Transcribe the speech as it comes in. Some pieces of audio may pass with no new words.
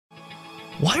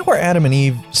Why were Adam and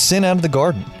Eve sent out of the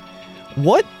garden?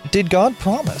 What did God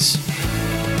promise?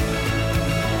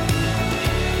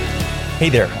 Hey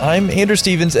there, I'm Andrew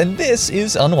Stevens, and this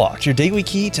is Unlocked, your daily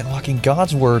key to unlocking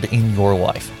God's Word in your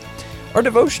life. Our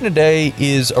devotion today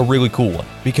is a really cool one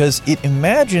because it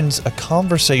imagines a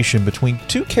conversation between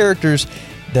two characters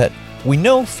that we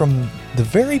know from the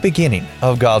very beginning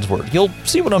of God's Word. You'll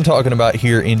see what I'm talking about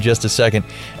here in just a second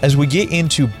as we get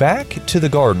into Back to the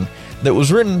Garden that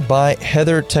was written by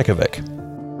Heather Tekovic.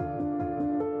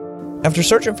 After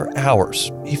searching for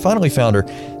hours, he finally found her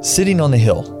sitting on the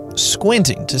hill,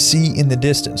 squinting to see in the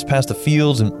distance past the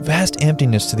fields and vast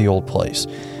emptiness to the old place.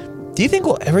 "Do you think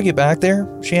we'll ever get back there?"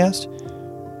 she asked.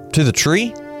 "To the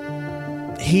tree?"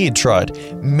 He had tried.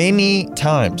 Many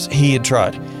times he had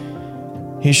tried.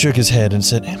 He shook his head and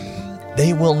said,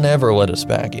 "They will never let us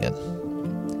back in."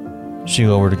 She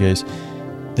lowered her gaze.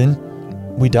 "Then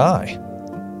we die."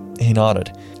 He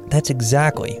nodded. That's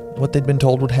exactly what they'd been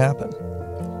told would happen.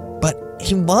 "But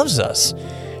he loves us.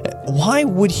 Why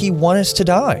would he want us to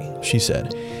die?" she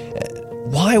said.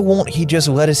 "Why won't he just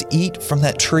let us eat from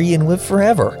that tree and live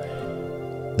forever?"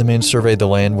 The men surveyed the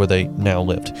land where they now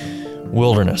lived.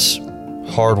 Wilderness,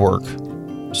 hard work,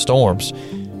 storms,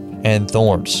 and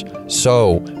thorns.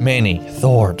 So many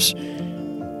thorns.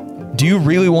 "Do you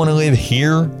really want to live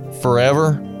here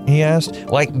forever?" he asked.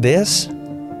 "Like this?"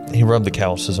 He rubbed the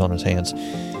calluses on his hands.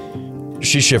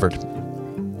 She shivered.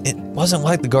 It wasn't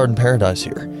like the garden paradise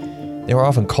here. They were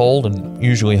often cold and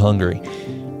usually hungry.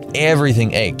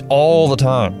 Everything ached all the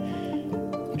time.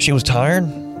 She was tired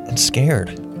and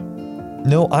scared.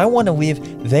 "No, I want to live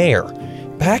there,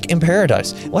 back in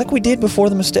paradise, like we did before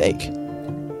the mistake."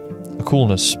 A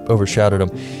coolness overshadowed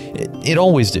them. It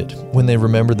always did when they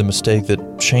remembered the mistake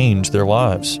that changed their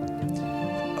lives.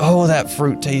 Oh, that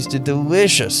fruit tasted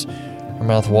delicious. Her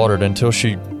mouth watered until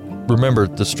she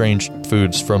remembered the strange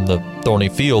foods from the thorny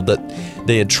field that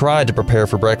they had tried to prepare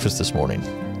for breakfast this morning.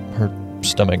 Her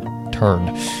stomach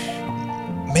turned.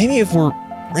 "Maybe if we're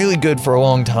really good for a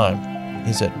long time,"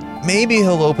 he said, "maybe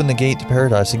he'll open the gate to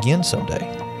paradise again someday."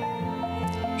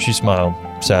 She smiled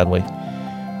sadly.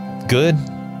 "Good?"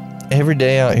 Every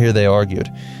day out here they argued.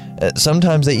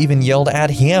 Sometimes they even yelled at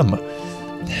him.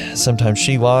 Sometimes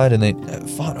she lied and they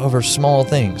fought over small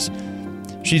things.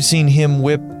 She'd seen him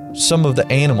whip some of the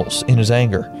animals in his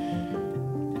anger.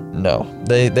 No,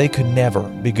 they could never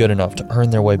be good enough to earn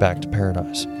their way back to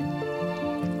paradise.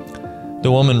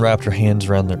 The woman wrapped her hands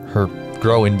around her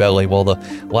growing belly while the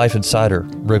life inside her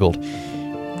wriggled.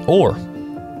 "Or,"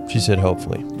 she said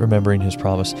hopefully, remembering his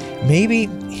promise, "maybe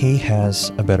he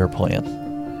has a better plan."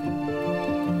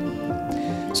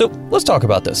 So let's talk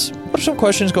about this. What are some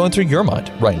questions going through your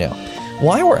mind right now?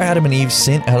 Why were Adam and Eve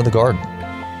sent out of the garden?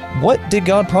 What did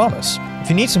God promise? If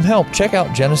you need some help, check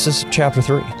out Genesis chapter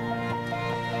 3.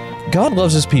 God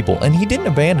loves his people, and he didn't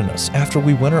abandon us after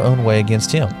we went our own way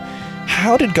against him.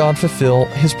 How did God fulfill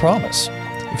his promise?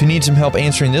 If you need some help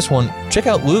answering this one, check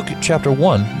out Luke chapter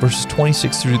 1, verses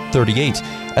 26 through 38,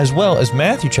 as well as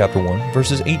Matthew chapter 1,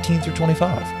 verses 18 through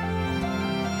 25.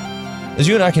 As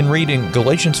you and I can read in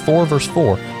Galatians 4, verse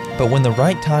 4, "But when the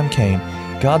right time came,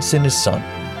 God sent his son,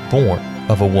 born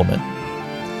of a woman."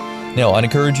 Now, I'd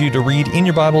encourage you to read in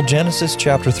your Bible Genesis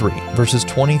chapter 3, verses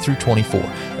 20 through 24,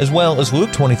 as well as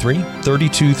Luke 23,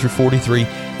 32 through 43,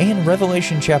 and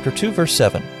Revelation chapter 2, verse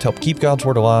 7 to help keep God's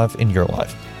Word alive in your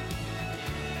life.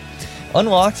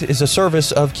 Unlocked is a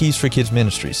service of Keys for Kids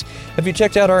Ministries. Have you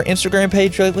checked out our Instagram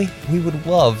page lately? We would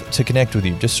love to connect with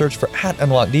you. Just search for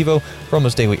 @UnlockedDevo for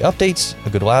almost daily updates, a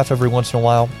good laugh every once in a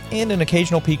while, and an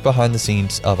occasional peek behind the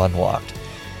scenes of Unlocked.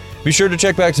 Be sure to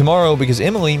check back tomorrow because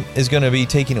Emily is going to be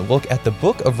taking a look at the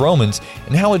book of Romans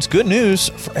and how it's good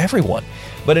news for everyone.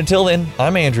 But until then,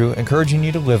 I'm Andrew, encouraging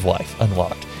you to live life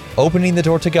unlocked, opening the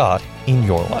door to God in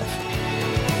your life.